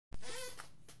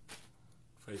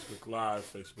Facebook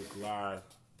Live, Facebook Live.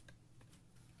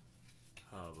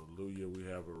 Hallelujah, we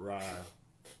have arrived.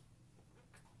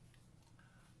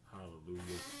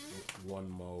 Hallelujah. One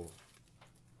more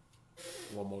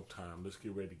time. Let's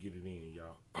get ready to get it in,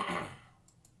 y'all.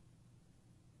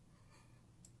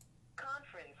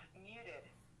 Conference muted.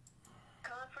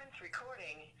 Conference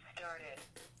recording started.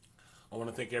 I want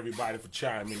to thank everybody for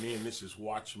chiming in. This is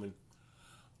Watchman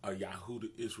Yahudah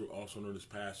Israel, also known as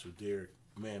Pastor Derek.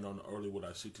 Man on the early with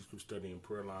our City Script Study and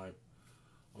Prayer Line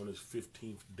on his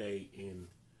 15th day in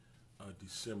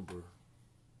December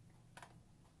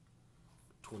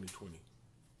 2020.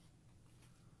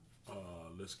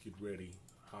 Let's get ready.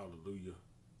 Hallelujah.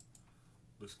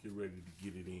 Let's get ready to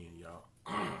get it in, y'all.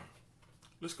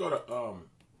 Let's go to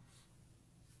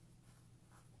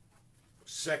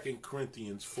 2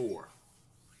 Corinthians 4.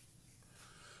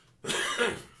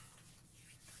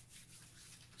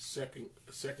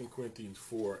 2 Corinthians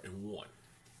 4 and 1.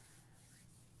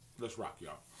 Let's rock,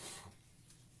 y'all.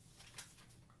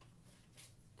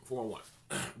 4 and 1.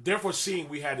 Therefore, seeing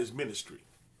we had his ministry,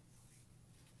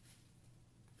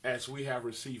 as we have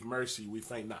received mercy, we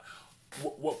faint not.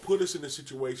 What put us in the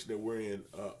situation that we're in,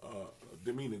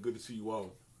 Demina, good to see you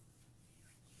all.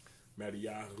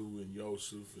 Madiyahu and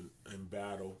Yosef and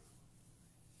Battle,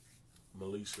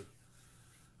 Melissa,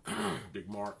 Big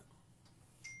Mark.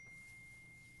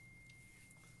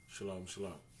 Shalom,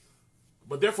 shalom.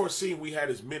 But therefore, seeing we had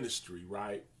his ministry,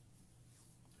 right?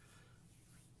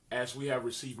 As we have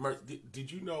received mercy.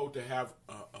 Did you know to have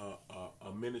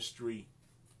a ministry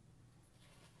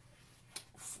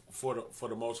for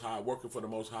the Most High, working for the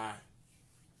Most High,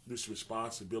 this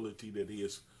responsibility that he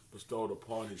has bestowed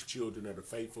upon his children that are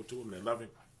faithful to him, that love him?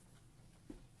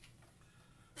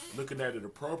 Looking at it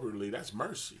appropriately, that's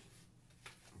mercy.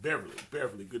 Beverly,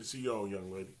 good to see you all,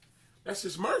 young lady. That's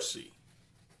his mercy.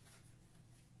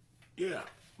 Yeah,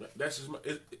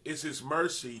 it's his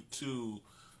mercy to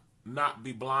not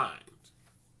be blind.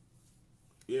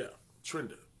 Yeah,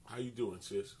 Trinda, how you doing,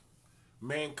 sis?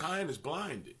 Mankind is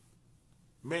blinded.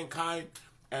 Mankind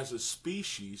as a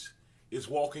species is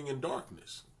walking in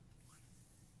darkness.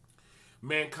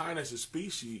 Mankind as a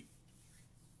species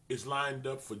is lined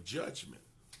up for judgment.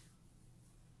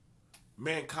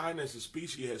 Mankind as a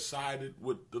species has sided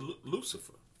with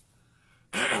Lucifer.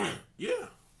 Yeah.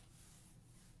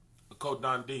 Code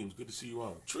Don Deems, good to see you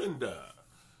on. Trinda,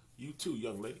 you too,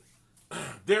 young lady.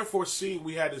 Therefore, seeing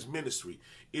we had his ministry,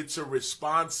 it's a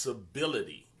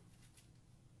responsibility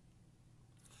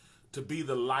to be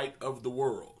the light of the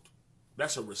world.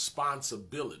 That's a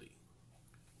responsibility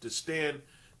to stand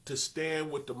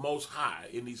with the Most High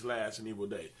in these last and evil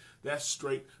days. That's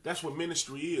straight. That's what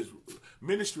ministry is.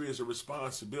 Ministry is a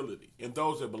responsibility, and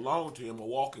those that belong to him are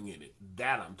walking in it.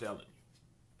 That I'm telling you.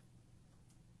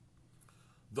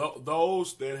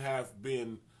 Those that have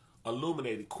been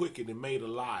illuminated, quickened, and made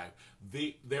alive,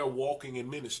 they're walking in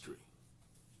ministry.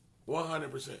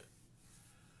 100%.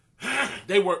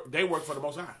 They work for the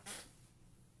Most High.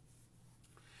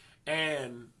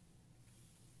 And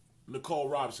Nicole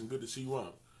Robinson, good to see you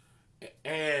on.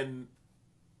 And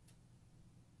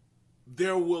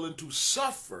they're willing to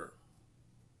suffer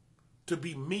to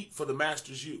be meat for the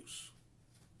Master's use.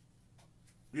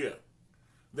 Yeah.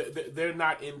 They're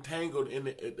not entangled in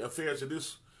the affairs of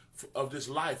this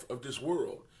life, of this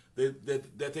world,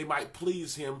 that they might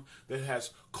please him that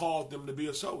has called them to be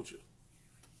a soldier.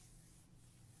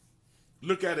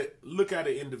 Look at it. Look at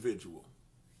an individual.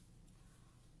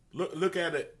 Look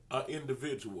at an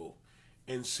individual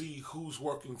and see who's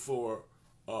working for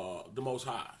the Most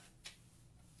High.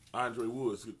 Andre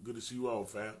Woods, good to see you all,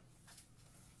 fam.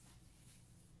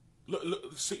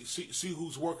 See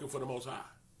who's working for the Most High.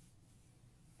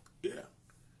 Yeah.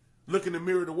 Look in the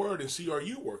mirror of the word and see, are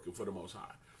you working for the Most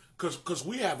High? Because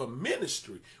we have a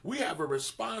ministry. We have a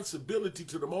responsibility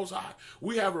to the Most High.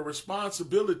 We have a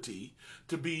responsibility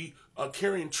to be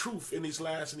carrying truth in these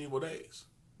last and evil days.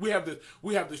 We have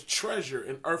this treasure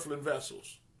in earthen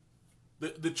vessels.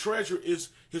 The treasure is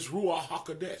his Ruach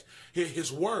HaKodesh,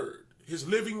 his word, his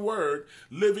living word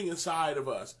living inside of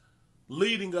us,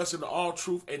 leading us into all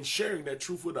truth and sharing that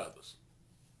truth with others.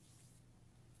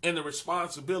 And the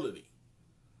responsibility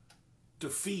to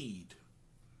feed,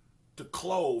 to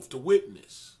clothe, to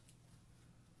witness,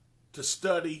 to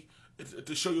study,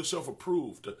 to show yourself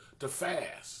approved, to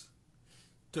fast,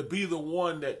 to be the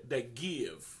one that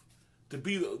give, to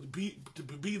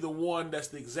be the one that's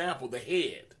the example, the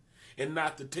head, and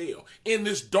not the tail. In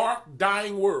this dark,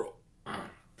 dying world,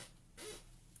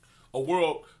 a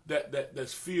world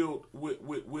that's filled with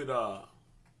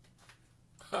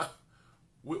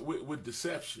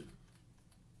deception,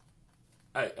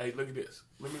 Hey, look at this.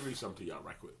 Let me read something to y'all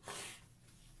right quick.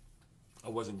 I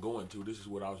wasn't going to. This is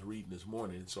what I was reading this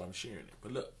morning, so I'm sharing it.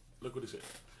 But look what it says.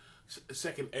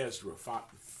 Second Ezra 5,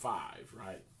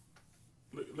 right?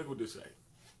 Look what this say.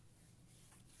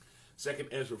 Second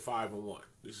Ezra 5:1.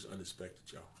 This is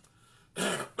unexpected, y'all.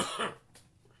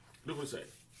 Look what it say.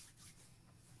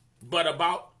 But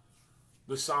about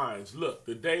the signs, look,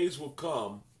 the days will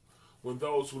come when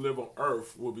those who live on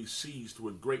earth will be seized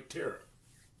with great terror.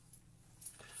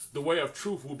 The way of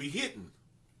truth will be hidden.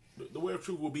 The way of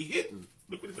truth will be hidden.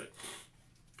 Look what it says.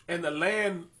 And the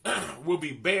land will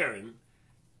be barren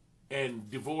and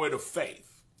devoid of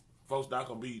faith. Folks not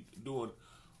going to be doing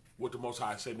what the Most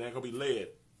High said. They're going to be led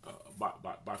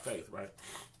by faith, right?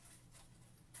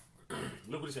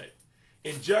 Look what it says.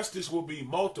 Injustice will be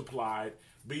multiplied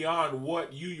beyond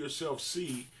what you yourself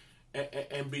see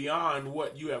and beyond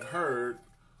what you have heard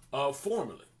of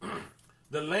formerly.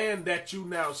 The land that you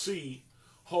now see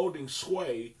holding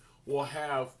sway will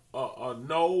have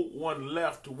no one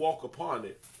left to walk upon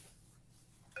it,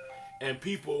 and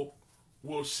people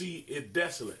will see it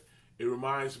desolate. It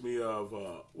reminds me of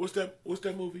what's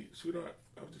that movie, sweetheart?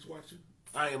 I was just watching.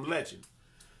 I Am Legend.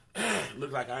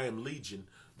 Look like I Am Legion,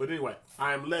 but anyway,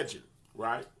 I Am Legend,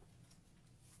 right?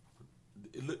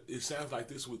 It sounds like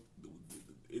this with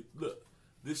it. Look,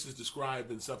 this is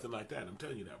described in something like that. I'm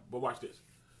telling you that. But watch this.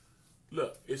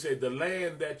 Look, it said the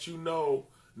land that you know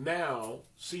now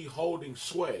see holding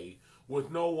sway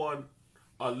with no one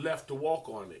left to walk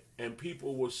on it, and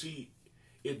people will see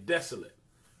it desolate.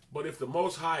 But if the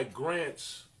Most High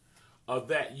grants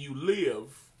that you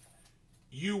live,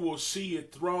 you will see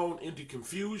it thrown into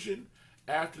confusion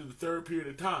after the third period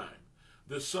of time.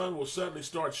 The sun will suddenly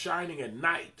start shining at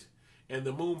night, and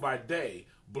the moon by day.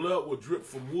 Blood will drip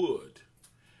from wood,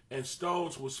 and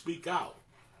stones will speak out.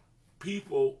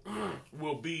 People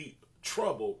will be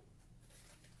troubled,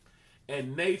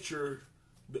 and nature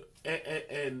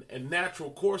and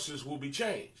natural courses will be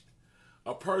changed.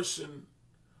 A person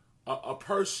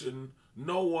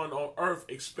no one on earth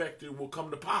expected will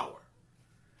come to power,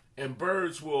 and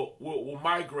birds will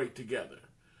migrate together.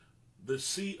 The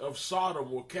sea of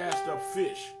Sodom will cast up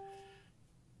fish.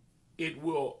 It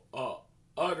will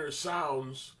utter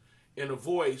sounds in a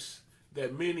voice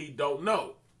that many don't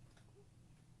know,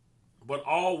 but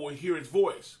all will hear its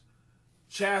voice.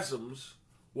 Chasms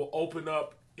will open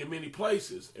up in many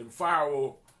places, and fire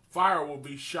will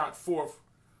be shot forth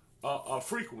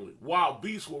frequently. Wild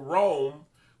beasts will roam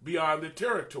beyond their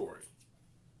territory.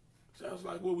 Sounds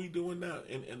like what we doing now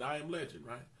in I Am Legend,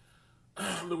 right?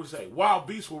 Look what it say. Wild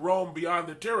beasts will roam beyond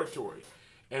their territory,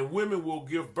 and women will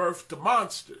give birth to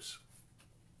monsters.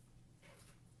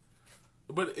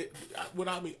 But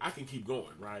I can keep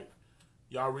going, right?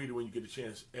 Y'all read it when you get a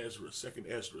chance. Ezra, second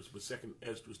Ezra, but second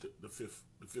Ezra, the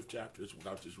fifth chapter is what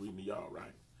I was just reading to y'all,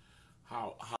 right?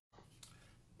 How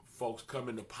folks come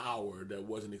into power that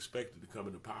wasn't expected to come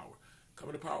into power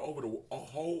over the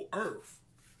whole earth.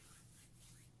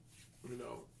 You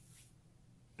know,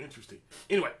 interesting.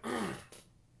 Anyway,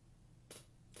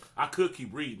 I could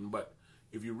keep reading, but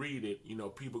if you read it, you know,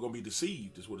 people are gonna be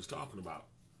deceived. Is what it's talking about.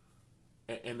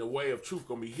 And the way of truth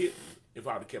gonna be hidden if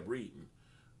I'd have kept reading,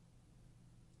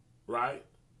 right?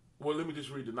 Well, let me just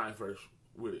read the 9th verse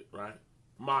with it, right?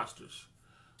 Monsters.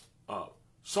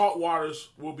 Salt waters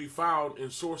will be found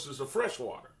in sources of fresh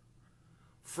water.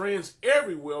 Friends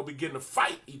everywhere will begin to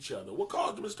fight each other. What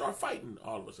caused them to start fighting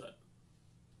all of a sudden?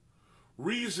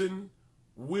 Reason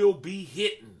will be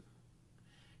hidden,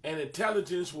 and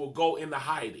intelligence will go into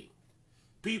hiding.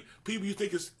 People you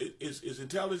think is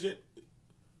intelligent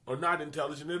or not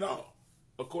intelligent at all,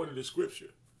 according to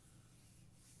Scripture,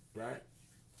 right?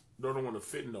 They don't want to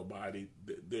offend nobody.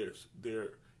 Their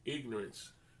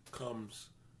ignorance comes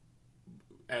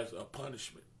as a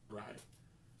punishment, right?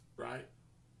 Right?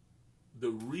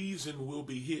 The reason will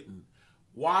be hidden.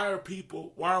 Why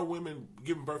are women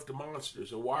giving birth to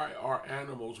monsters? And why are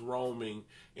animals roaming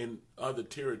in other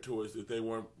territories that they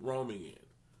weren't roaming in?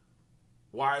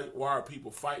 Why are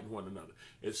people fighting one another?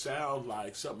 It sounds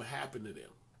like something happened to them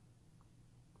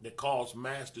that caused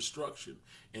mass destruction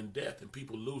and death and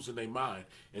people losing their mind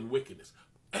and wickedness.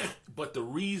 But the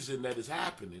reason that is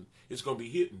happening is going to be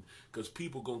hidden because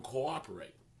people going to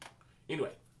cooperate.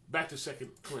 Anyway, back to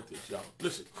 2 Corinthians, y'all.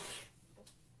 Listen.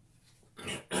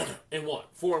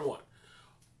 4:1.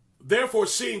 Therefore,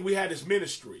 seeing we had his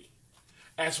ministry,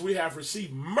 as we have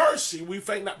received mercy, we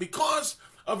faint not. Because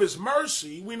of his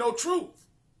mercy, we know truth.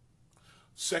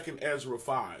 2 Ezra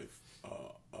 5,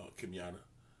 Kenyatta.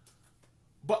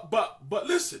 But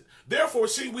listen. Therefore,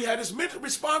 seeing we had his mental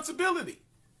responsibility.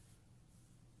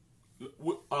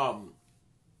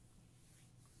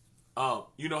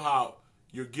 You know how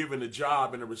you're given a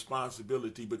job and a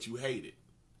responsibility, but you hate it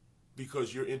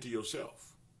because you're into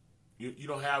yourself. You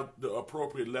don't have the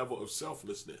appropriate level of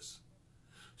selflessness.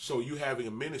 So you having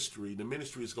a ministry, the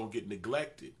ministry is going to get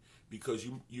neglected because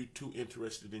you're too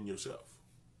interested in yourself,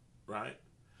 right?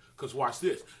 Because watch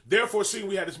this. Therefore, seeing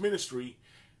we had this ministry,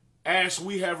 as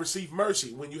we have received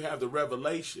mercy, when you have the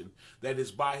revelation that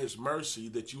is by his mercy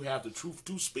that you have the truth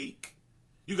to speak.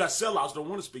 You got sellouts don't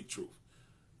want to speak truth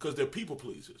because they're people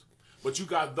pleasers. But you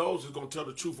got those who are going to tell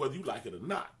the truth whether you like it or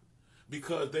not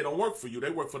because they don't work for you.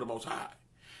 They work for the Most High.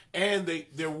 And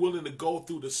they're willing to go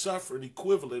through the suffering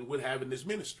equivalent with having this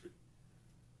ministry.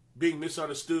 Being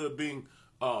misunderstood, being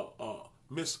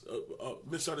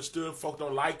misunderstood, folk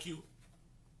don't like you,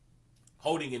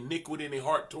 holding iniquity in their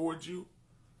heart towards you,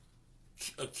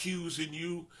 accusing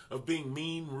you of being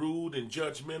mean, rude, and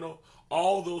judgmental.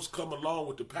 All those come along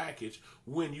with the package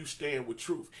when you stand with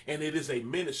truth. And it is a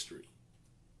ministry.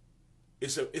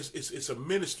 It's a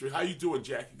ministry. How you doing,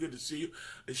 Jackie? Good to see you.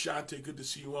 And Shante, good to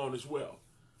see you on as well.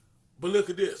 But look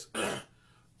at this.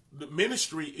 The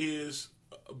ministry is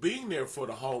being there for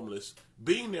the homeless,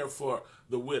 being there for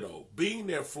the widow, being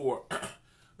there for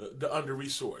the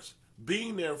under-resourced,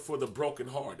 being there for the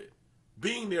brokenhearted,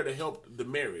 being there to help the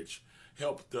marriage,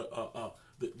 help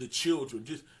the children,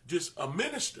 just a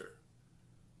minister.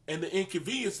 And the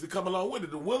inconvenience to come along with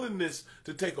it, the willingness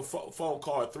to take a phone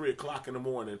call at 3 o'clock in the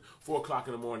morning, 4 o'clock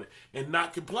in the morning, and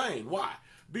not complain. Why?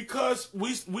 Because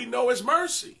we know it's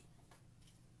mercy.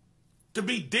 To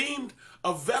be deemed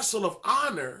a vessel of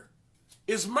honor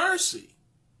is mercy.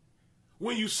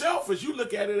 When you selfish, you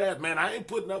look at it as, man, I ain't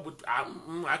putting up with,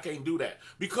 I can't do that.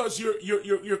 Because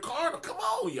you're carnal. Come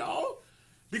on, y'all.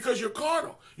 Because you're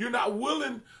carnal. You're not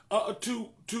willing to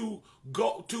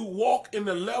walk in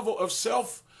the level of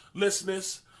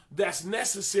selflessness that's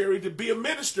necessary to be a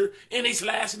minister in these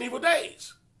last and evil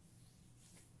days.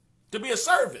 To be a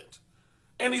servant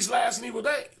in these last and evil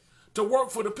days. To work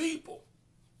for the people.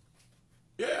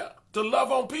 Yeah, to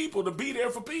love on people, to be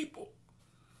there for people,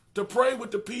 to pray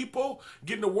with the people,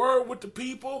 get in the word with the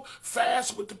people,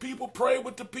 fast with the people, pray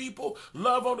with the people,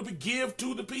 love on the people, give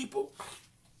to the people.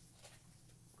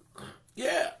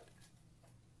 Yeah.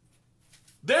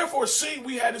 Therefore, seeing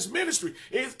we had this ministry,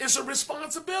 it's a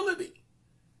responsibility.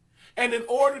 And in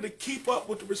order to keep up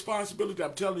with the responsibility,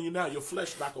 I'm telling you now, your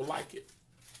flesh not gonna like it.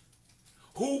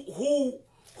 Who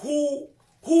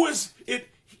is it?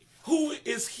 Who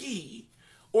is he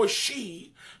or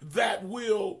she that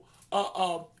will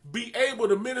be able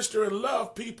to minister and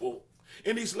love people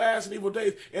in these last and evil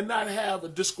days and not have a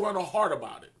disgruntled heart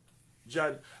about it?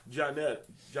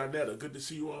 Jonetta, good to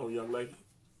see you on, young lady.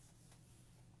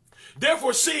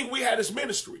 Therefore, seeing we had this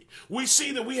ministry, we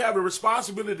see that we have a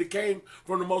responsibility that came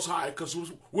from the Most High because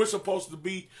we're supposed to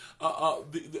be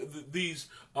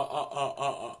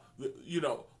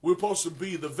we're supposed to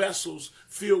be the vessels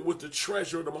filled with the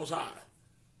treasure of the Most High.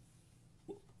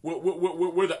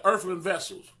 We're the earthly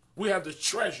vessels. We have the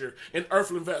treasure in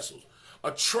earthly vessels,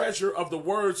 a treasure of the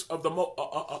words of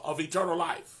of eternal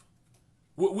life.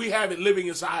 We have it living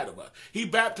inside of us. He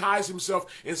baptized himself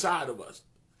inside of us.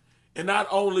 And not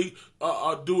only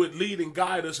do it lead and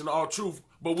guide us in all truth,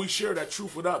 but we share that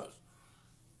truth with others.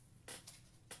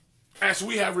 As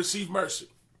we have received mercy.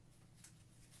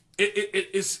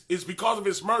 It's because of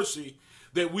his mercy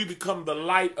that we become the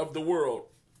light of the world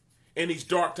in these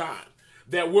dark times.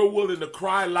 That we're willing to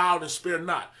cry loud and spare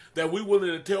not. That we're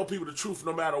willing to tell people the truth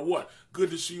no matter what.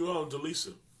 Good to see you on,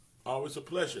 Delisa. Always a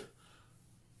pleasure.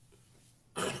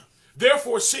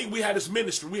 Therefore, seeing we had this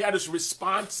ministry, we had this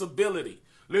responsibility.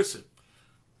 Listen,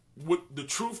 with the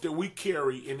truth that we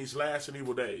carry in these last and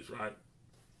evil days, right,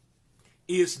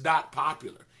 is not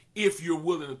popular if you're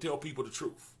willing to tell people the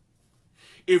truth.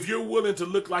 If you're willing to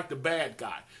look like the bad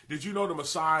guy. Did you know the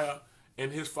Messiah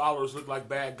and his followers look like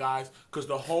bad guys? Because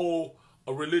the whole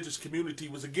religious community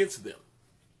was against them.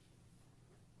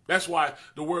 That's why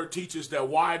the word teaches that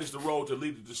wide is the road to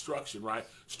lead to destruction, right?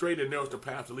 Straight and narrow is the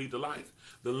path to lead to life.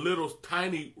 The little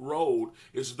tiny road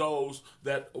is those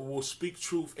that will speak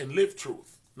truth and live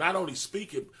truth. Not only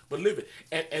speak it, but live it.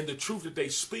 And the truth that they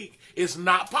speak is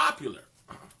not popular.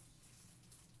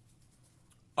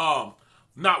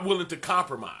 Not willing to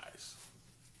compromise.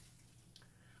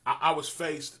 I was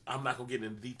faced, I'm not going to get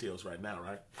into details right now,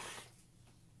 right?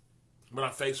 But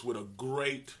I'm faced with a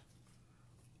great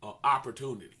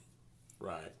opportunity,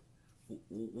 right?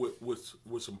 With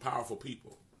some powerful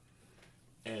people.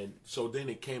 And so then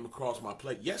it came across my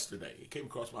plate yesterday. It came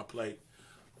across my plate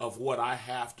of what I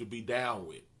have to be down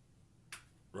with,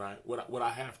 right? What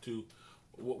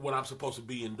I'm supposed to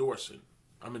be endorsing.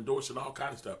 I'm endorsing all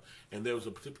kind of stuff. And there was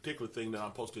a particular thing that I'm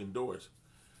supposed to endorse.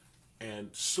 And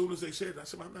as soon as they said it, I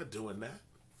said, I'm not doing that.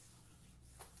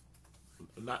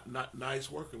 Not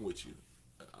nice working with you.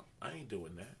 I ain't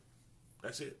doing that.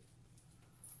 That's it.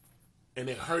 And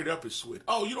they hurried up and switched.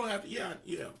 Oh, you don't have to. Yeah,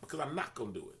 because I'm not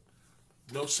going to do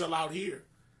it. No sell out here.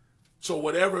 So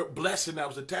whatever blessing that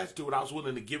was attached to it, I was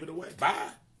willing to give it away. Bye.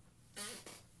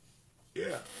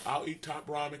 Yeah, I'll eat top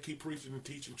ramen, keep preaching and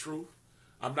teaching truth.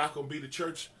 I'm not going to be the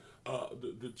church,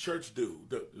 the church dude,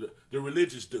 the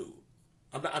religious dude.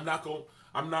 I'm not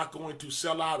going to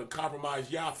sell out and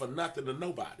compromise Yah for nothing to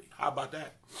nobody. How about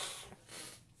that?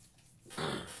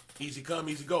 Easy come,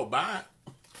 easy go. Bye.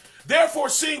 Therefore,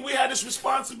 seeing we have this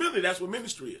responsibility, that's what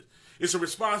ministry is. It's a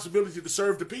responsibility to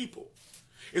serve the people.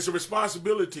 It's a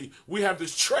responsibility. We have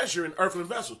this treasure in earthen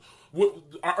vessels.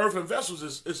 Our earthen vessels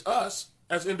is us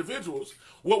as individuals.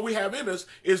 What we have in us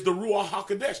is the Ruach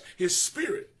HaKodesh, his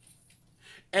spirit.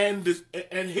 And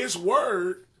his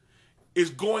word is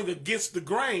going against the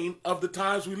grain of the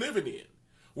times we're living in.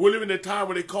 We're living in a time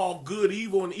where they call good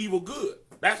evil and evil good.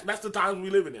 That's the times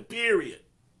we're living in, period.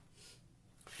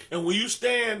 And when you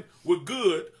stand with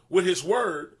good, with his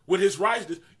word, with his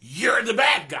righteousness, you're the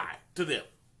bad guy to them.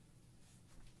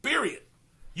 Period.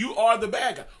 You are the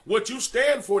bad guy. What you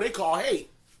stand for, they call hate.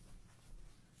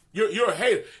 You're a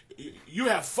hater. You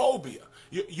have phobia.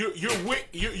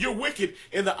 You're wicked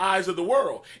in the eyes of the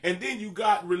world. And then you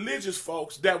got religious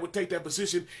folks that would take that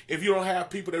position if you don't have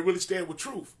people that really stand with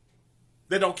truth.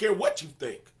 They don't care what you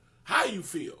think, how you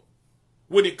feel.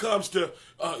 When it comes to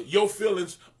your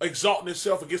feelings exalting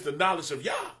itself against the knowledge of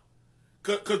Yah.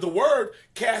 Because the word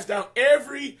casts down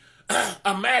every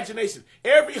imagination,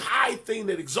 every high thing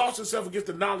that exalts itself against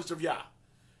the knowledge of Yah.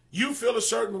 You feel a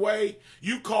certain way,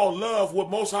 you call love what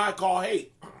Most High call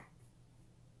hate.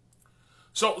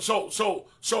 So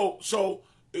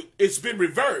it's been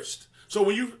reversed. So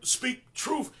when you speak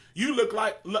truth, you look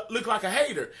like a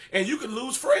hater, and you can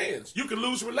lose friends. You can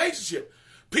lose relationship.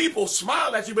 People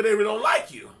smile at you, but they really don't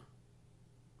like you.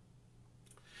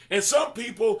 And some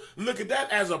people look at that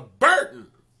as a burden.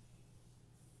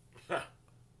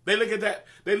 They look at that.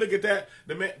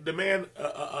 The man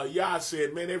Yah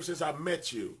said, man, ever since I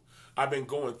met you, I've been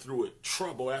going through it,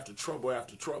 trouble after trouble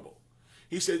after trouble.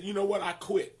 He said, you know what? I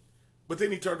quit. But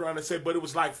then he turned around and said, but it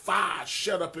was like fire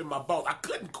shut up in my bones. I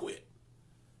couldn't quit.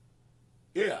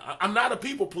 Yeah, I'm not a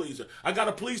people pleaser. I got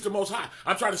to please the Most High.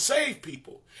 I'm trying to save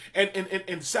people.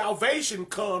 And salvation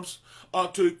comes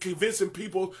to convincing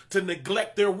people to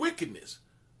neglect their wickedness,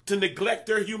 to neglect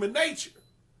their human nature.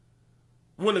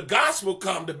 When the gospel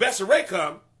comes, the Besseret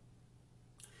come,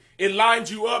 it lines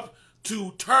you up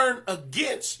to turn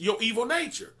against your evil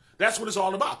nature. That's what it's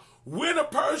all about. When a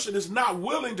person is not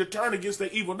willing to turn against their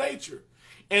evil nature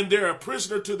and they're a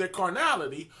prisoner to their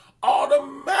carnality,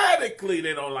 automatically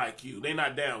they don't like you. They're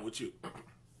not down with you.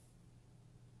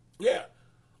 Yeah.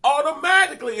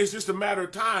 Automatically, it's just a matter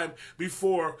of time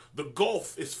before the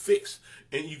gulf is fixed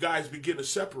and you guys begin to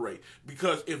separate.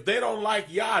 Because if they don't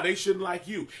like Yah, they shouldn't like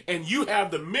you. And you have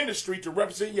the ministry to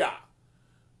represent Yah.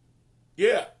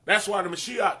 Yeah, that's why the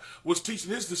Mashiach was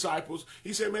teaching his disciples.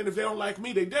 He said, man, if they don't like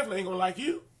me, they definitely ain't going to like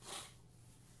you.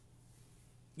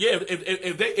 Yeah,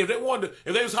 if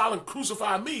they was hollering,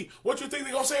 crucify me, what do you think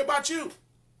they're going to say about you?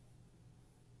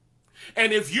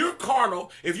 And if you're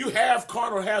carnal, if you have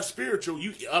carnal, have spiritual,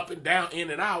 you up and down,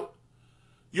 in and out,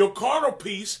 your carnal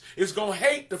piece is going to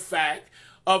hate the fact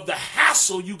of the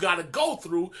hassle you got to go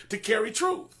through to carry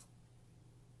truth.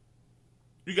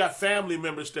 You got family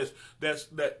members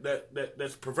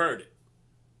that's perverted.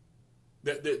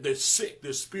 They're sick.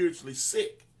 They're spiritually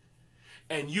sick.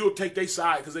 And you'll take their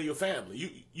side because they're your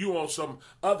family. You on some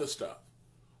other stuff.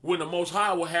 When the Most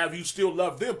High will have you still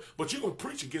love them, but you're going to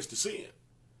preach against the sin.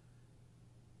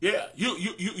 Yeah, you'll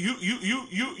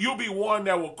be one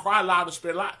that will cry loud and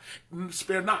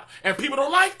spare not. And people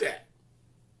don't like that.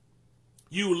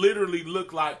 You literally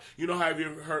look like, you know, have you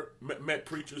ever met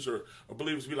preachers or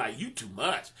believers be like, you too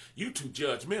much, you too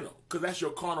judgmental, because that's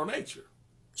your carnal nature,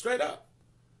 straight up.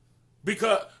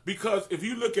 Because if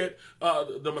you look at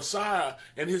the Messiah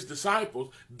and his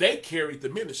disciples, they carried the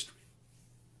ministry.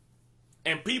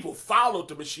 And people followed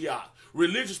the Mashiach.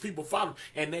 Religious people followed him,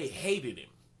 and they hated him.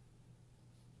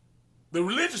 The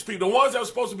religious people, the ones that were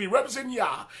supposed to be representing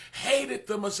Yah, hated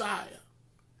the Messiah.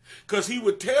 Because he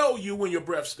would tell you when your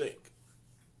breath stink.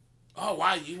 Oh,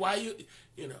 why you,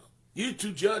 you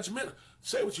too judgmental.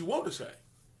 Say what you want to say.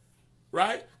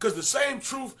 Right? Because the same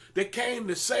truth that came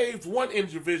to save one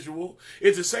individual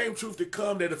is the same truth that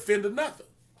come that offend another.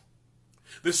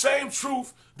 The same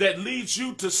truth that leads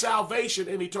you to salvation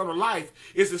and eternal life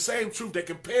is the same truth that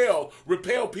can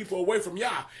repel people away from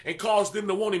Yah and cause them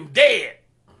to want him dead.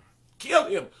 Kill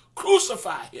him,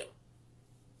 crucify him.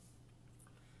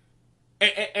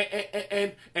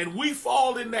 And we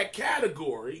fall in that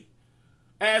category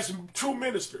as true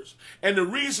ministers. And the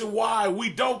reason why we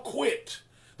don't quit,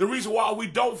 the reason why we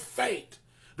don't faint,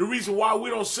 the reason why we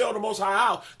don't sell the Most High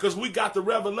out, because we got the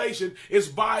revelation, is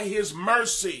by his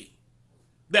mercy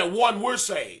that one, we're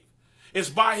saved. It's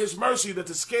by his mercy that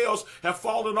the scales have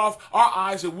fallen off our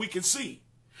eyes and we can see.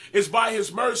 It's by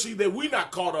his mercy that we're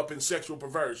not caught up in sexual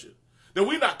perversion, that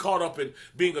we're not caught up in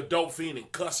being a dope fiend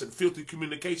and cuss and filthy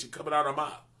communication coming out of our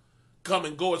mouth. Come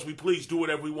and go as we please, do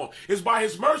whatever we want. It's by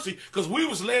his mercy, because we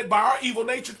was led by our evil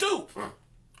nature too.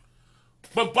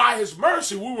 But by his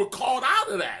mercy, we were called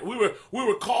out of that. We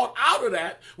were called out of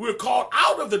that. We were called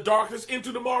out of the darkness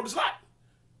into the marvelous light.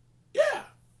 Yeah.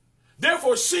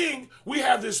 Therefore, seeing we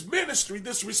have this ministry,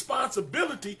 this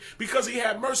responsibility, because he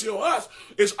had mercy on us,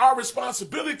 it's our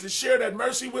responsibility to share that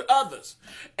mercy with others.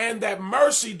 And that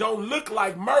mercy don't look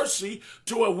like mercy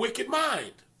to a wicked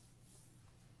mind,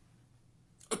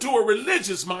 to a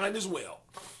religious mind as well.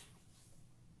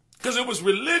 Because it was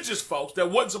religious folks that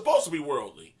wasn't supposed to be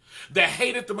worldly, that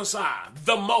hated the Messiah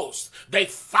the most. They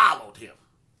followed him.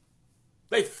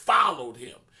 They followed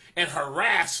him and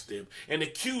harassed him and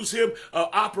accused him of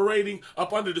operating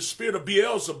up under the spirit of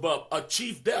Beelzebub, a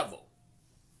chief devil.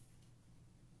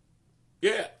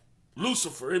 Yeah,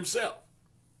 Lucifer himself.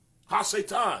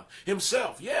 Ha-Satan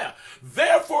himself, yeah.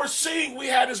 Therefore, seeing we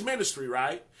had his ministry,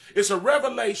 right? It's a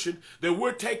revelation that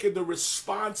we're taking the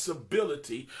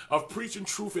responsibility of preaching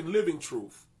truth and living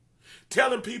truth.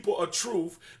 Telling people a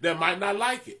truth that might not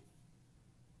like it.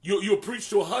 You'll preach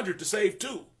to 100 to save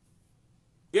 2.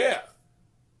 Yeah.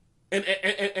 And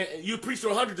you preach to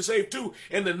 100 to save 2,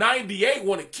 and the 98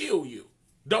 want to kill you,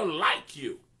 don't like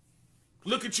you,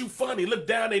 look at you funny, look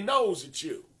down their nose at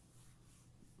you,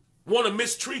 want to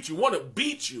mistreat you, want to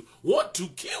beat you, want to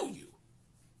kill you.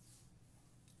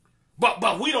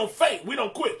 But we don't faint, we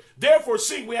don't quit. Therefore,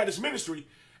 seeing we had this ministry,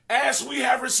 as we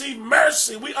have received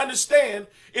mercy, we understand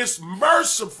it's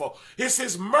merciful. It's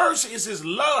his mercy, it's his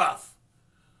love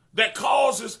that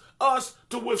causes us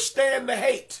to withstand the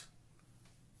hate.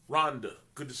 Rhonda,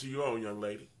 good to see you on, young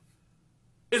lady.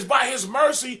 It's by his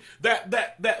mercy that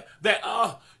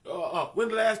when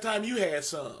the last time you had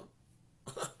some?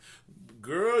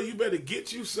 Girl, you better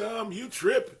get you some. You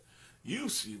tripping. You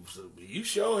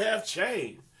sure have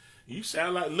changed. You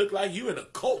look like you in a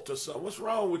cult or something. What's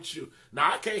wrong with you? No,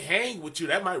 I can't hang with you.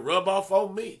 That might rub off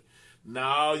on me.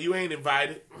 No, you ain't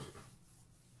invited.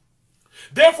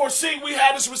 Therefore, seeing we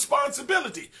had this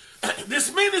responsibility,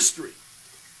 this ministry.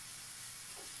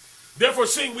 Therefore,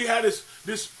 seeing we had this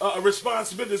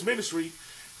responsibility, this ministry,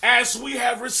 as we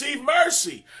have received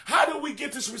mercy. How do we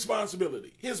get this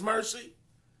responsibility? His mercy.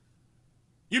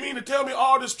 You mean to tell me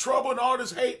all this trouble and all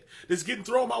this hate that's getting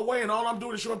thrown my way and all I'm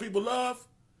doing is showing people love?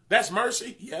 That's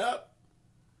mercy? Yep.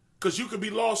 Because you could be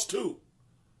lost too.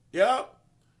 Yep.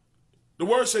 The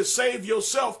word says save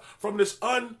yourself from this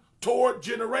untoward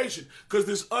generation, because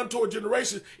this untoward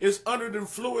generation is under the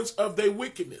influence of their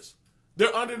wickedness.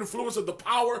 They're under the influence of the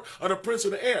power of the prince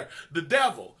of the air, the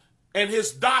devil, and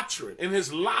his doctrine, and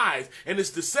his lies, and his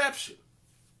deception.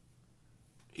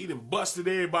 He done busted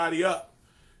everybody up.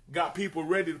 Got people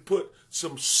ready to put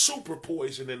some super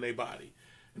poison in their body.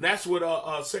 And that's what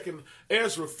 2nd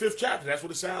Ezra, 5th chapter, that's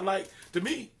what it sounds like to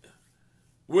me.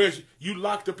 Whereas you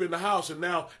locked up in the house and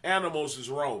now animals is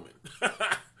roaming.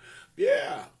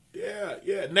 Yeah.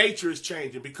 Nature is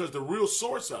changing because the real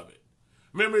source of it.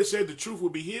 Remember it said the truth will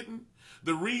be hidden?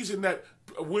 The reason that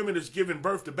women is giving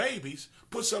birth to babies,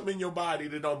 put something in your body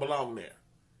that don't belong there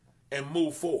and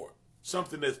move forward.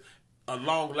 Something that's a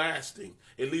long lasting,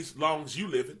 at least long as you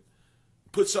living.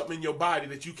 Put something in your body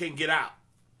that you can't get out.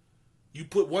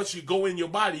 Once you go in your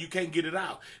body, you can't get it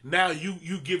out. Now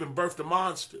you giving birth to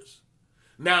monsters.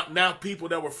 Now people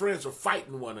that were friends are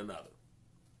fighting one another.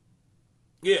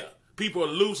 Yeah. People are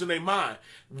losing their mind.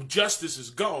 Justice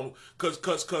is gone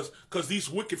because these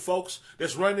wicked folks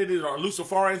that's running it are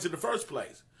Luciferians in the first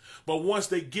place. But once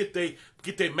they get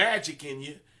their magic in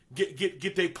you,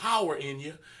 get their power in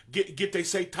you, get their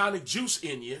satanic juice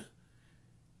in you,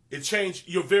 it changed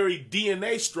your very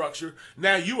DNA structure.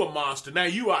 Now you a monster. Now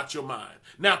you out your mind.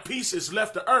 Now peace is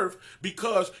left to earth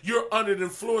because you're under the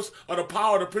influence of the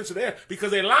power of the prince of the air,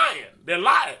 because they're lying. They're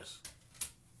liars.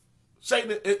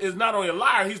 Satan is not only a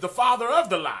liar, he's the father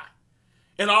of the lie.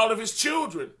 And all of his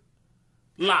children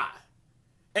lie.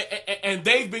 And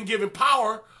they've been given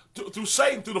power through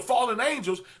Satan, through the fallen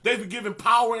angels, they've been given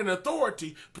power and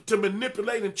authority to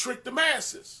manipulate and trick the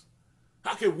masses.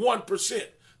 How can 1%,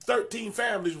 13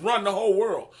 families run the whole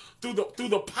world through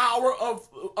the power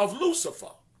of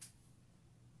Lucifer?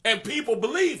 And people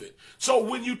believe it. So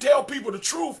when you tell people the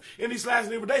truth in these last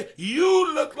and evil days,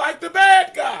 you look like the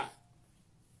bad guy.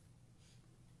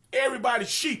 Everybody's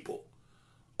sheeple,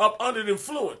 up under the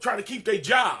influence, trying to keep their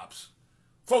jobs.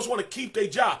 Folks want to keep their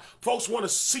job. Folks want to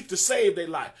seek to save their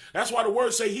life. That's why the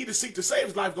word say he that seek to save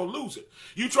his life going to lose it.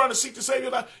 You trying to seek to save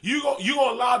your life, you going to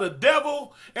allow the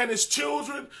devil and his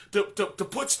children to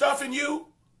put stuff in you?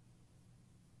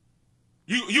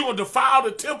 You going to defile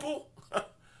the temple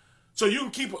so you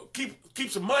can keep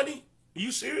some money? Are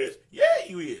you serious? Yeah,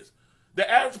 you is.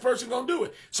 The average person going to do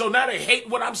it. So now they hate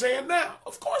what I'm saying now.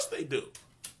 Of course they do.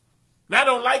 Now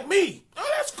they don't like me.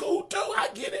 Oh, that's cool too. I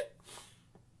get it.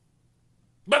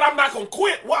 But I'm not going to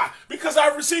quit. Why? Because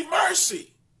I've received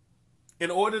mercy in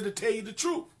order to tell you the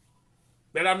truth.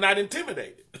 That I'm not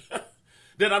intimidated.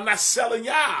 That I'm not selling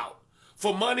you out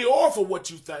for money or for what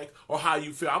you think or how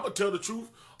you feel. I'm going to tell the truth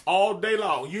all day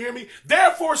long. You hear me?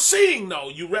 Therefore, seeing, though,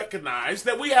 you recognize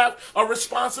that we have a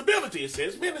responsibility. It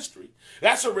says ministry.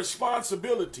 That's a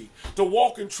responsibility to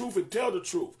walk in truth and tell the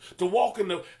truth. To walk in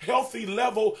the healthy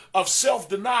level of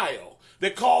self-denial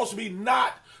that calls me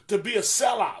not to be a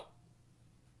sellout.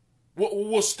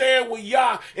 We'll stand with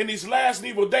Yah in these last and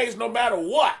evil days no matter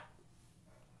what.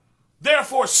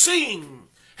 Therefore, seeing,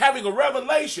 having a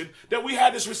revelation that we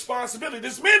have this responsibility,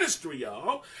 this ministry,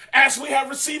 y'all, as we have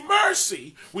received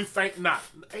mercy, we faint not.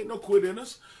 Ain't no quit in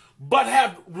us. But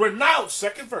have renounced,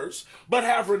 second verse, but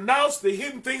have renounced the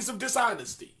hidden things of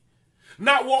dishonesty,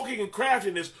 not walking in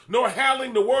craftiness, nor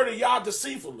handling the word of Yah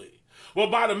deceitfully,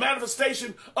 but by the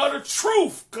manifestation of the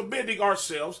truth, committing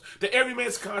ourselves to every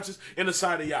man's conscience in the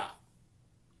sight of Yah.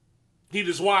 He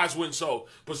is wise when so,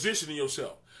 positioning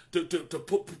yourself to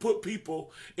put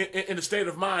people in a state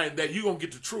of mind that you're going to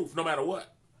get the truth no matter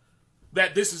what.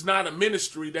 That this is not a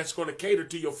ministry that's going to cater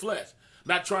to your flesh,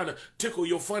 not trying to tickle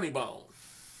your funny bone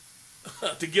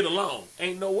to get along.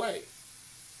 Ain't no way.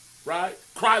 Right?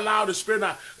 Cry loud and spare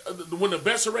not. When the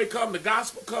Besseret come, the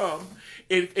gospel come,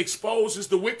 it exposes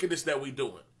the wickedness that we're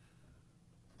doing.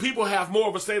 People have more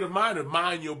of a state of mind to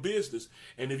mind your business.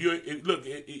 And if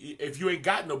you ain't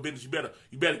got no business, you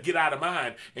better get out of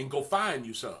mind and go find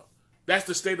you some. That's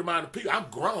the state of mind of people. I'm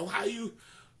grown.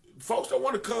 Folks don't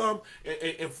want to come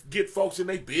and get folks in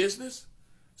their business,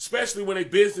 especially when their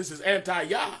business is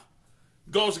anti-Yah,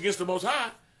 goes against the Most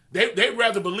High. They'd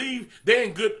rather believe they're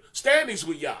in good standings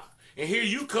with Yah. And here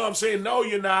you come saying, no,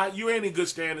 you're not. You ain't in good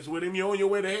standings with him. You're on your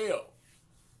way to hell.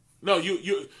 No,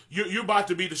 you're about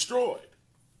to be destroyed.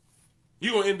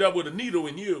 You're going to end up with a needle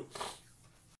in you.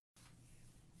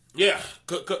 Yeah,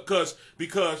 because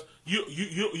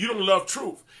you don't love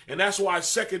truth. And that's why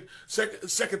Second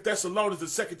Thessalonians,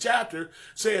 the 2nd chapter,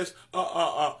 says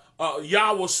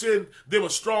Yah will send them a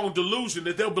strong delusion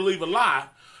that they'll believe a lie,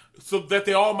 so that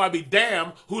they all might be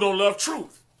damned who don't love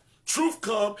truth. Truth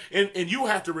come and you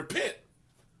have to repent.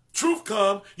 Truth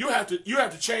come, you have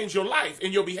to change your life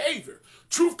and your behavior.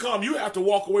 Truth come, you have to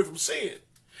walk away from sin.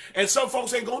 And some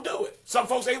folks ain't going to do it. Some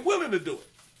folks ain't willing to do it.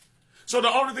 So the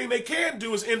only thing they can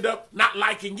do is end up not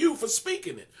liking you for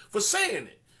speaking it, for saying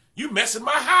it. You messing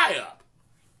my high up.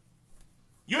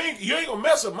 You ain't going to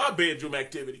mess up my bedroom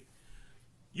activity.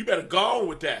 You better go on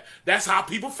with that. That's how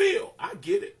people feel. I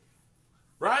get it.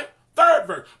 Right? 3rd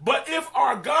verse. But if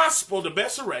our gospel, the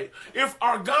Besseret, if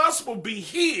our gospel be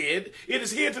hid, it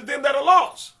is hid to them that are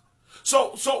lost.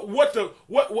 So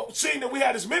seeing that we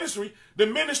have this ministry, the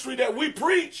ministry that we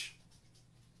preach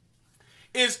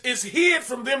is hid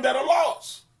from them that are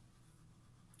lost.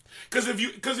 Because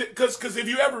if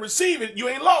you ever receive it, you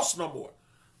ain't lost no more.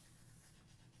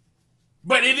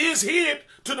 But it is hid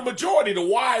to the majority, the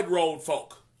wide road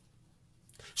folk.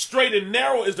 Straight and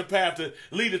narrow is the path that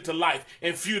leadeth to life,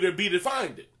 and few there be to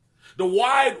find it. The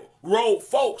wide road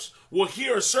folks will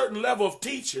hear a certain level of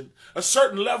teaching, a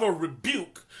certain level of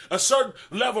rebuke, a certain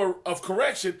level of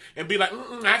correction, and be like,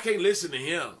 I can't listen to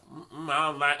him.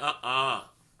 I'm like,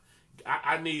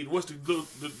 I need, what's the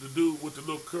dude with the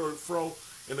little curved fro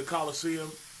in the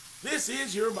Coliseum? This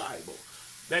is your Bible.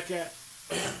 That cat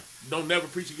don't never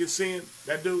preach against sin.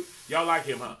 That dude, y'all like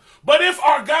him, huh? But if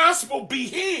our gospel be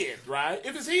hid, right?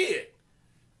 If it's hid,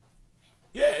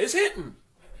 yeah, it's hidden.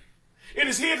 It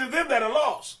is hid to them that are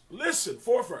lost. Listen,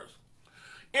 4th verse.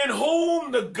 In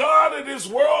whom the God of this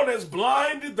world has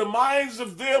blinded the minds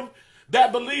of them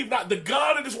that believe not. The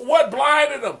God of this, what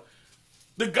blinded them?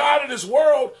 The God of this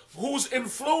world who's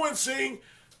influencing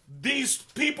these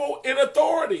people in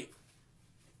authority.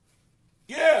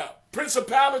 Yeah,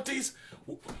 principalities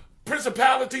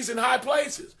in high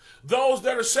places, those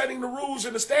that are setting the rules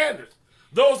and the standards,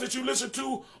 those that you listen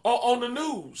to on the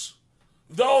news,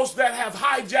 those that have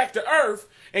hijacked the earth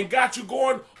and got you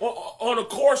going on a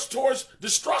course towards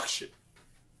destruction.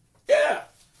 Yeah.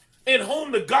 In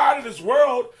whom the God of this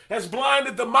world has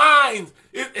blinded the minds.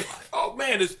 Oh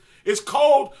man, it's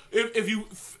cold if you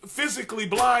physically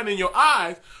blind in your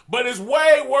eyes, but it's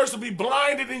way worse to be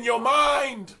blinded in your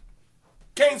mind.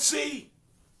 Can't see.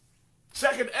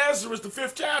 Second Ezra is the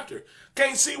 5th chapter.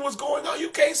 Can't see what's going on. You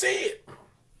can't see it.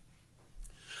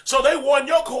 So they want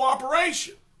your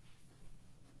cooperation.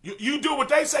 You do what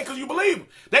they say because you believe them.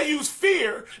 They use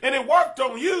fear and it worked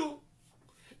on you.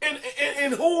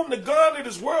 In whom the God of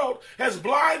this world has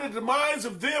blinded the minds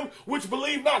of them which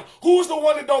believe not. Who's the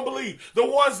one that don't believe? The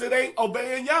ones that ain't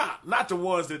obeying Yah, not the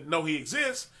ones that know he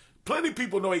exists. Plenty of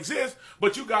people know he exists,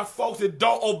 but you got folks that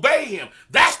don't obey him.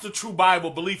 That's the true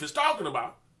Bible belief it's talking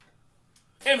about.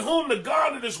 In whom the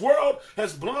God of this world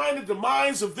has blinded the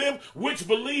minds of them which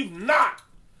believe not,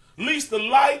 lest the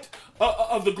light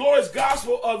of the glorious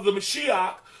gospel of the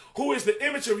Mashiach, who is the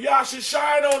image of Yah, should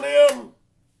shine on them.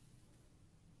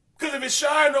 Because if it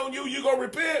shine on you, you're going to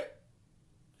repent.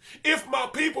 If my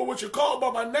people, which are called by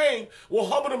my name, will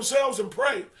humble themselves and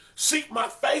pray, seek my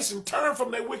face and turn from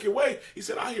their wicked way, he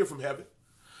said, I'll hear from heaven.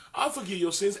 I'll forgive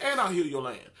your sins and I'll heal your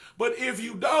land. But if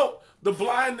you don't, the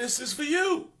blindness is for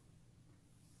you.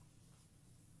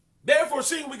 Therefore,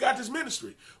 seeing we got this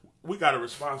ministry, we got a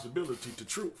responsibility to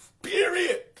truth.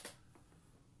 Period.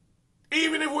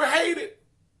 Even if we're hated.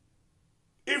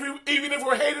 Even if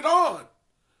we're hated on.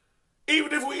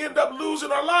 Even if we end up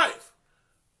losing our life.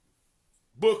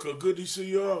 Booker, good to see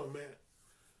you on, man.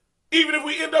 Even if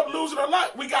we end up losing our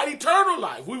life, we got eternal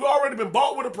life. We've already been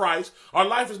bought with a price. Our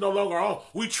life is no longer our own.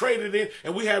 We traded in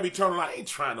and we have eternal life. I ain't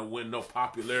trying to win no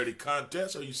popularity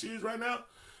contest. Are you serious right now?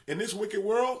 In this wicked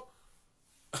world?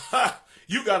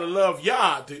 You got to love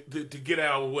Yah to get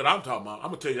out with what I'm talking about. I'm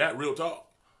going to tell you that real talk.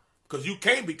 Because you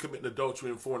can't be committing adultery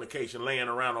and fornication, laying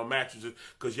around on mattresses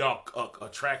because y'all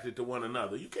attracted to one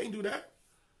another. You can't do that.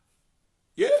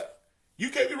 Yeah. You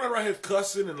can't be running around here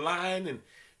cussing and lying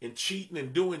and cheating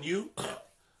and doing you.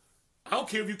 I don't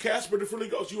care if you Casper the Holy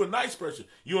Ghost. You a nice person.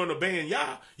 You ain't obeying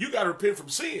Yah. You got to repent from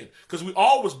sin. Because we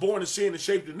all was born in sin and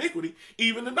shaped in iniquity,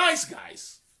 even the nice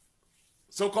guys.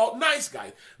 So-called nice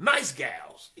guys. Nice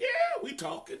gals. Yeah, we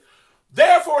talking.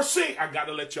 Therefore, seeing, I got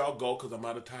to let y'all go because I'm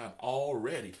out of time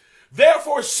already.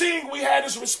 Therefore, seeing we had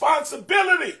this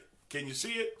responsibility. Can you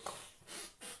see it?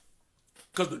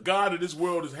 Because the God of this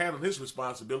world is handling his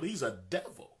responsibility. He's a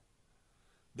devil.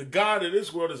 The God of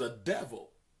this world is a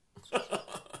devil.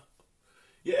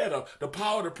 Yeah, the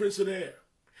power of the prince of the air.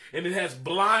 And it has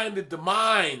blinded the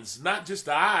minds, not just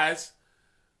the eyes,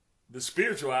 the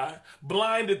spiritual eye,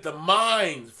 blinded the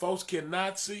minds. Folks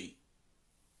cannot see.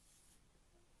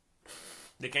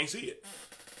 They can't see it.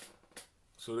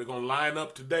 So they're gonna line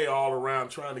up today all around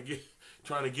trying to get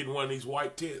in one of these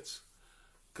white tents,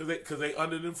 cause they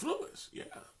under the influence. Yeah.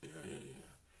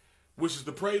 Which is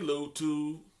the prelude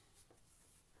to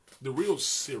the real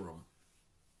serum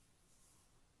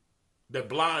that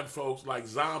blind folks like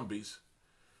zombies.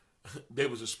 There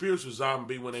was a spiritual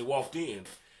zombie when they walked in,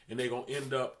 and they're gonna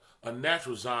end up a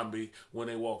natural zombie when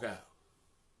they walk out.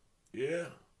 Yeah.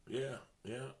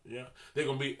 They're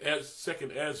going to be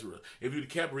second Ezra. If you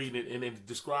kept reading it and it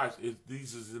describes it,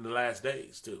 these is in the last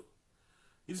days too.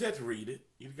 You just have to read it.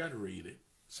 You got to read it.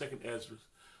 Second Ezra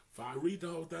 5. Read the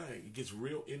whole thing. It gets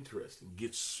real interesting. It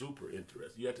gets super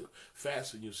interesting. You have to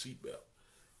fasten your seatbelt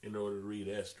in order to read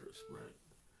Esdras,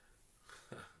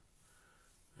 right?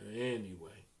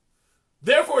 Anyway.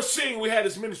 Therefore, seeing we had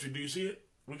this ministry, do you see it?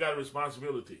 We got a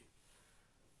responsibility.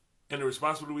 And the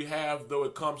responsibility we have, though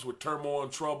it comes with turmoil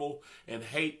and trouble and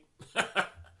hate,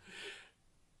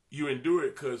 you endure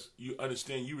it because you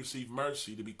understand you receive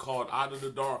mercy to be called out of the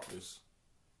darkness.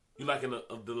 You're like in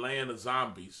the land of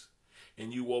zombies,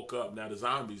 and you woke up. Now the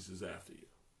zombies is after you.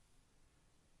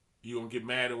 You going to get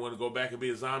mad and want to go back and be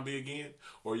a zombie again?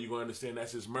 Or you going to understand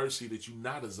that's his mercy that you're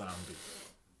not a zombie.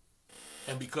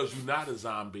 And because you're not a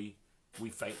zombie, we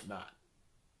faint not.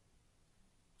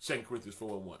 2 Corinthians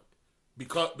 4:1.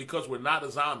 Because we're not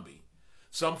a zombie.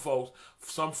 Some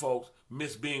folks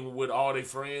miss being with all their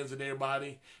friends and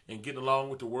everybody and getting along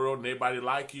with the world and everybody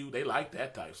like you. They like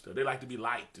that type of stuff. They like to be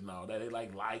liked and all that. They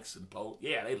like likes and posts.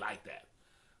 Yeah, they like that.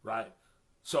 Right?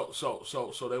 So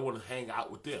they want to hang out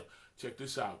with them. Check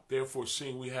this out. Therefore,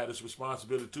 seeing we had this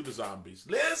responsibility to the zombies.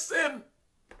 Listen!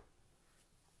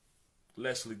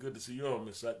 Leslie, good to see you on,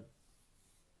 Miss Sutton.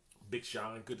 Big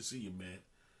Sean, good to see you, man.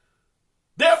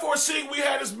 Therefore, seeing we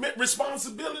had this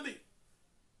responsibility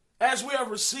As we have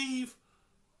received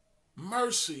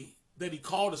mercy, that he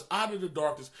called us out of the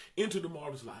darkness into the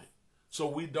marvelous light. So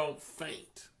we don't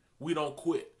faint. We don't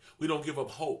quit. We don't give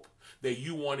up hope that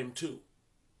you want him to.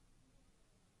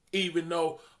 Even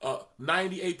though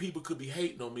 98 people could be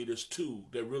hating on me, there's 2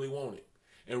 that really want it.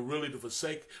 And really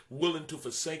willing to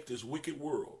forsake this wicked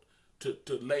world to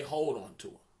lay hold on to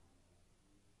him.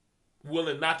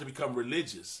 Willing not to become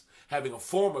religious, having a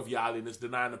form of godliness,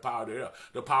 denying the power thereof,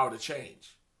 the power to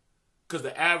change. Because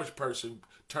the average person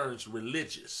turns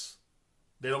religious.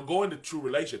 They don't go into true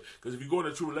relationship. Because if you go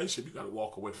into true relationship, you got to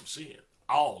walk away from sin.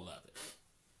 All of it.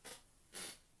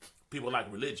 People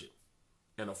like religion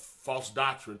and a false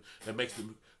doctrine that makes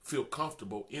them feel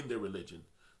comfortable in their religion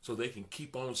so they can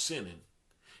keep on sinning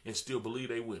and still believe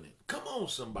they winning. Come on,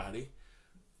 somebody.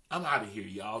 I'm out of here,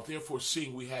 y'all. Therefore,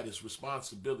 seeing we had this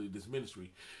responsibility, this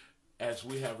ministry, as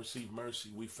we have received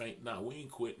mercy, we faint not. We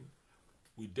ain't quitting.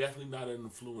 We definitely not under the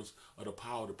influence of the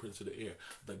power of the prince of the air,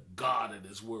 the God of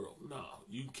this world. No,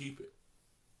 you can keep it.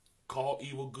 Call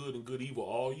evil good and good evil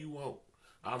all you want.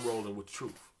 I'm rolling with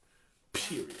truth.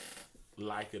 Period.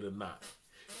 Like it or not.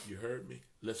 You heard me?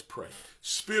 Let's pray.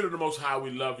 Spirit of the Most High,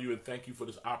 we love you and thank you for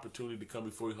this opportunity to come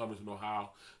before you, humble and know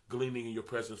how, gleaning in your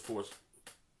presence for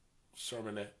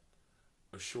sermonette,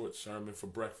 a short sermon for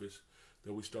breakfast,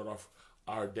 that we start off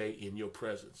our day in your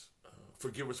presence.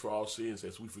 Forgive us for all sins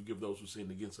as we forgive those who sin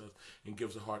against us, and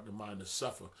give us a heart and a mind to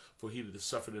suffer. For he that is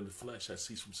suffered in the flesh has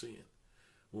ceased from sin.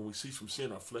 When we cease from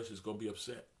sin, our flesh is going to be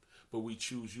upset. But we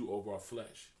choose you over our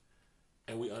flesh.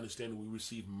 And we understand that we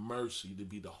receive mercy to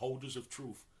be the holders of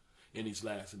truth in these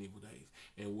last and evil days.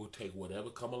 And we'll take whatever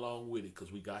come along with it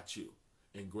because we got you.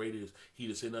 And greater is he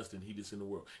that's in us than he that's in the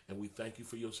world. And we thank you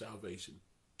for your salvation.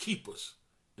 Keep us.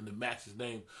 In the matchless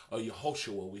name of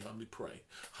Yahudah, we humbly pray.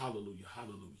 Hallelujah,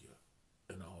 hallelujah,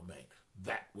 and amen.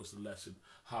 That was the lesson,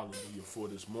 hallelujah, for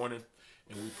this morning.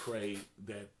 And we pray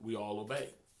that we all obey.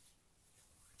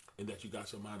 And that you got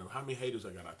some mind of how many haters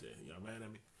I got out there. Y'all mad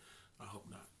at me? I hope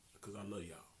not, because I love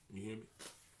y'all. You hear me?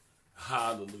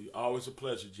 Hallelujah. Always a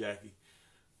pleasure, Jackie.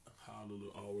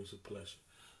 Hallelujah. Always a pleasure.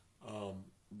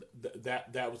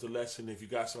 That was the lesson. If you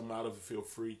got something out of it, feel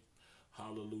free.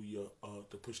 Hallelujah.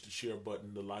 To push the share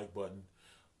button, the like button.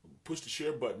 Push the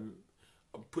share button,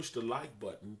 push the like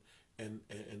button, and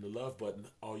the love button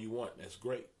all you want. That's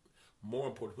great. More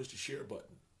important, push the share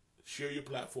button. Share your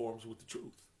platforms with the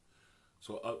truth.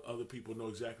 So other people know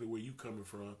exactly where you're coming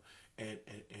from and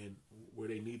where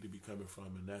they need to be coming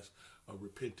from. And that's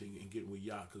repenting and getting with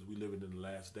Yah, because we're living in the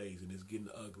last days and it's getting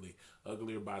ugly.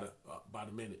 Uglier by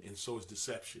the minute. And so is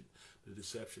deception. The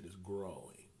deception is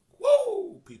growing.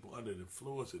 Woo! People under the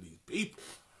influence of these people.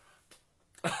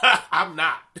 I'm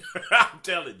not. I'm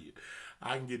telling you.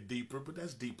 I can get deeper, but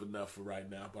that's deep enough for right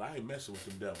now. But I ain't messing with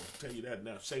them devils. I'll tell you that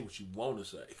now. Say what you want to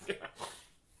say.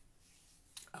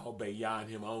 I obey Yah and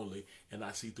him only, and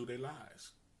I see through their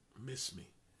lies. Miss me.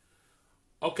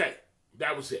 Okay,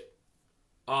 that was it.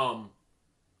 What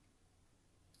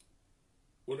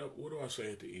do I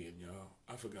say at the end, y'all?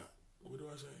 I forgot. What do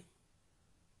I say?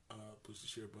 Push the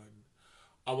share button.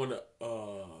 I want to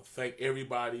thank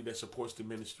everybody that supports the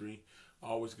ministry. I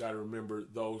always got to remember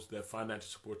those that financially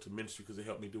support the ministry because they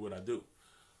help me do what I do.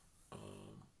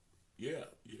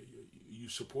 You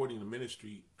supporting the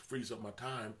ministry frees up my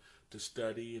time to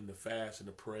study and to fast and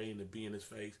to pray and to be in his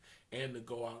face and to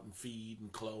go out and feed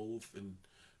and clothe and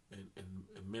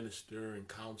minister and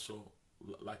counsel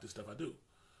like the stuff I do.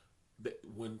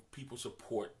 When people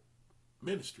support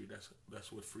ministry,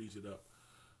 that's what frees it up,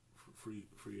 free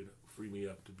me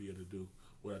up to be able to do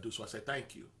what I do. So I say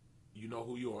thank you. You know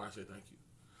who you are. I say thank you.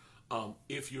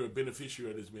 If you're a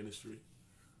beneficiary of this ministry,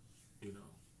 you know,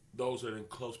 those that are in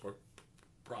close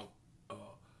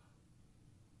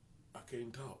I can't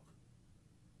even talk.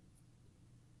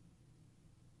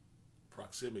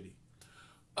 Proximity.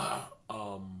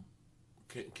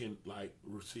 Can like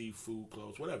receive food,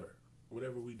 clothes, whatever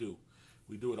we do.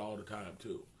 We do it all the time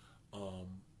too.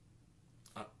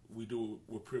 We do it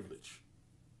with privilege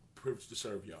to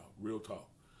serve y'all. Real talk.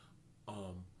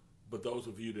 But those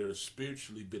of you that are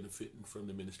spiritually benefiting from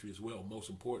the ministry as well, most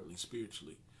importantly,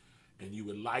 spiritually, and you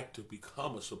would like to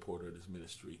become a supporter of this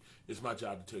ministry, it's my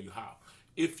job to tell you how.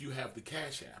 If you have the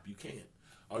Cash App, you can.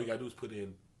 All you got to do is put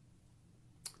in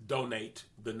donate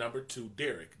the number 2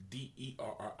 Derek,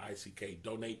 DERRICK.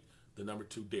 Donate the number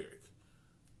 2 Derek.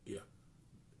 Yeah.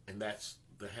 And that's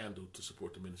the handle to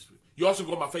support the ministry. You also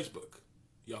go on my Facebook,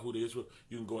 Yahudah Israel.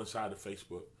 You can go inside of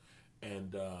Facebook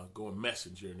and go in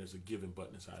Messenger, and there's a giving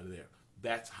button inside of there.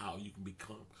 That's how you can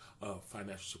become a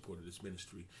financial supporter of this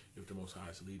ministry if the Most High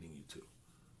is leading you to.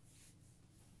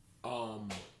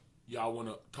 Y'all want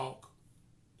to talk?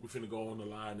 We're finna go on the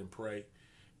line and pray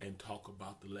and talk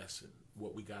about the lesson,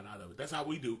 what we got out of it. That's how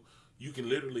we do. You can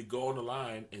literally go on the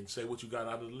line and say what you got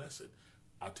out of the lesson.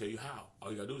 I'll tell you how.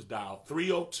 All you got to do is dial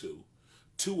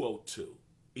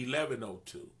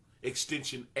 302-202-1102,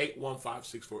 extension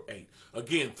 815648.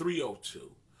 Again,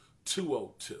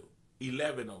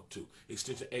 302-202-1102,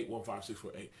 extension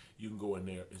 815648. You can go in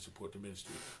there and support the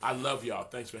ministry. I love y'all.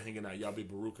 Thanks for hanging out. Y'all be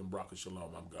Baruch and Barak and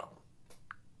Shalom. I'm gone.